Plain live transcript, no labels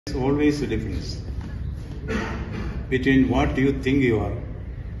There's always a difference between what you think you are,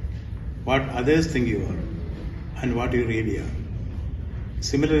 what others think you are, and what you really are.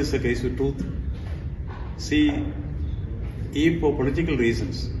 Similar is the case with truth. See, if for political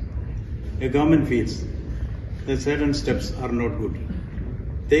reasons a government feels that certain steps are not good,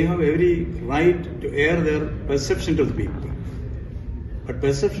 they have every right to air their perception to the people. But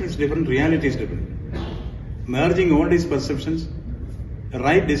perception is different, reality is different. Merging all these perceptions, the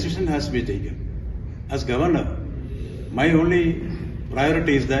right decision has to be taken. As governor, my only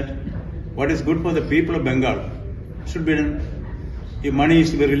priority is that what is good for the people of Bengal should be done. If money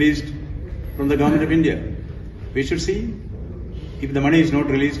is to be released from the government of India, we should see if the money is not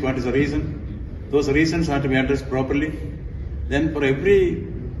released, what is the reason. Those reasons have to be addressed properly. Then for every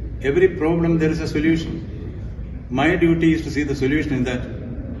problem there is a solution. My duty is to see the solution in that,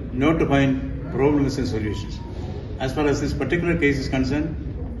 not to find problems and solutions. As far as this particular case is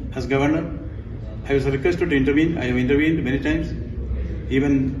concerned, as governor, I was requested to intervene. I have intervened many times.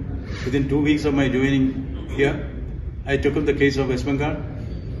 Even within 2 weeks of my joining here, I took up the case of West Bengal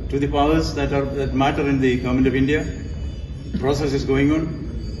to the powers that matter in the government of India. The process is going on.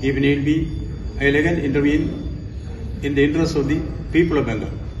 If need be, I will again intervene in the interest of the people of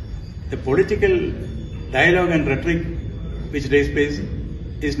Bengal. The political dialogue and rhetoric which takes place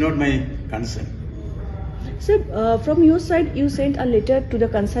is not my concern. Sir, from your side, you sent a letter to the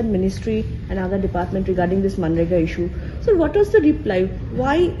concerned ministry and other department regarding this Manrega issue. So, what was the reply?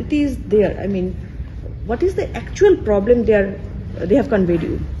 Why it is there? I mean, what is the actual problem they have conveyed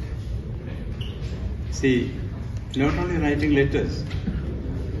you? See, not only writing letters,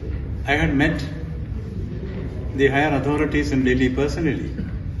 I had met the higher authorities in Delhi personally,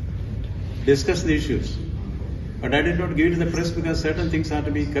 discussed the issues, but I did not give it to the press because certain things have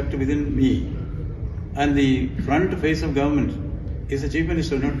to be kept within me. And the front face of government is the chief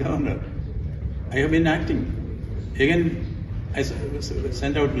minister, not governor. I have been acting. Again, I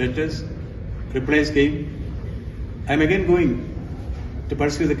sent out letters, replies came. I am again going to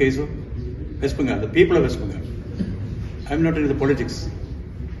pursue the case of West Bengal, the people of West Bengal. I am not into the politics.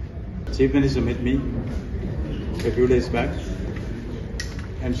 Chief minister met me a few days back,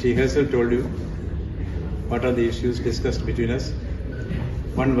 and she herself told you what are the issues discussed between us.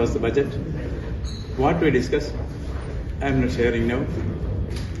 One was the budget. What we discussed, I am not sharing now.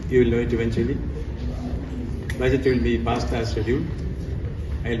 You will know it eventually. Budget will be passed as scheduled.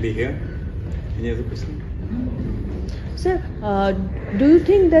 I will be here. Any other question? Sir, do you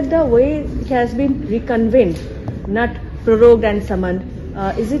think that the way it has been reconvened, not prorogued and summoned,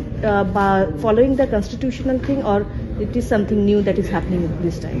 is it following the constitutional thing, or it is something new that is happening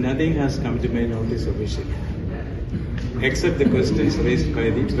this time? Nothing has come to my notice officially, except the questions raised by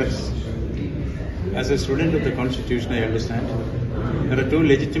the press. As a student of the Constitution, I understand there are two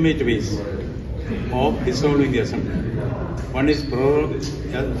legitimate ways of dissolving the Assembly. One is prorogue,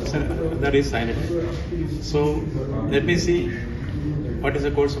 that is silent. So let me see what is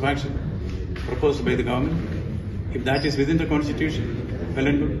the course of action proposed by the government. If that is within the Constitution, well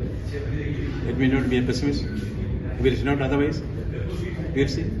and good. Let me not be a pessimist. If it is not otherwise, we will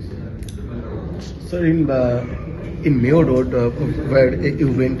see. Sir, in Mayo Road, where you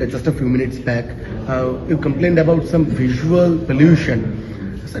went just a few minutes back, you complained about some visual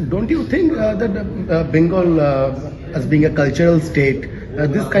pollution. So don't you think that Bengal, as being a cultural state,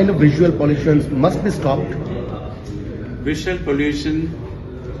 this kind of visual pollution must be stopped? Visual pollution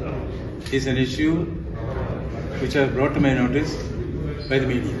is an issue which I brought to my notice by the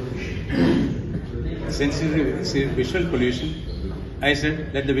media. Since it is visual pollution, I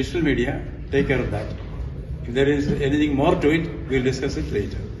said let the visual media take care of that. If there is anything more to it, we will discuss it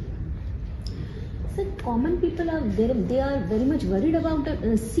later. Sir, common people are they are very much worried about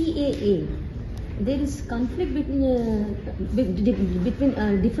CAA. There is conflict between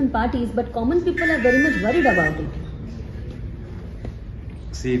different parties, but common people are very much worried about it.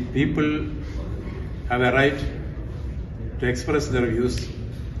 See, people have a right to express their views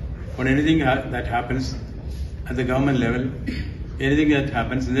on anything that happens at the government level, anything that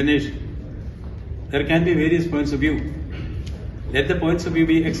happens in the nation. There can be various points of view. Let the points of view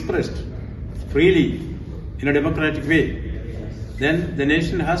be expressed freely in a democratic way. Then the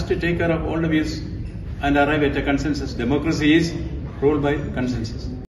nation has to take care of all the views and arrive at a consensus. Democracy is ruled by consensus.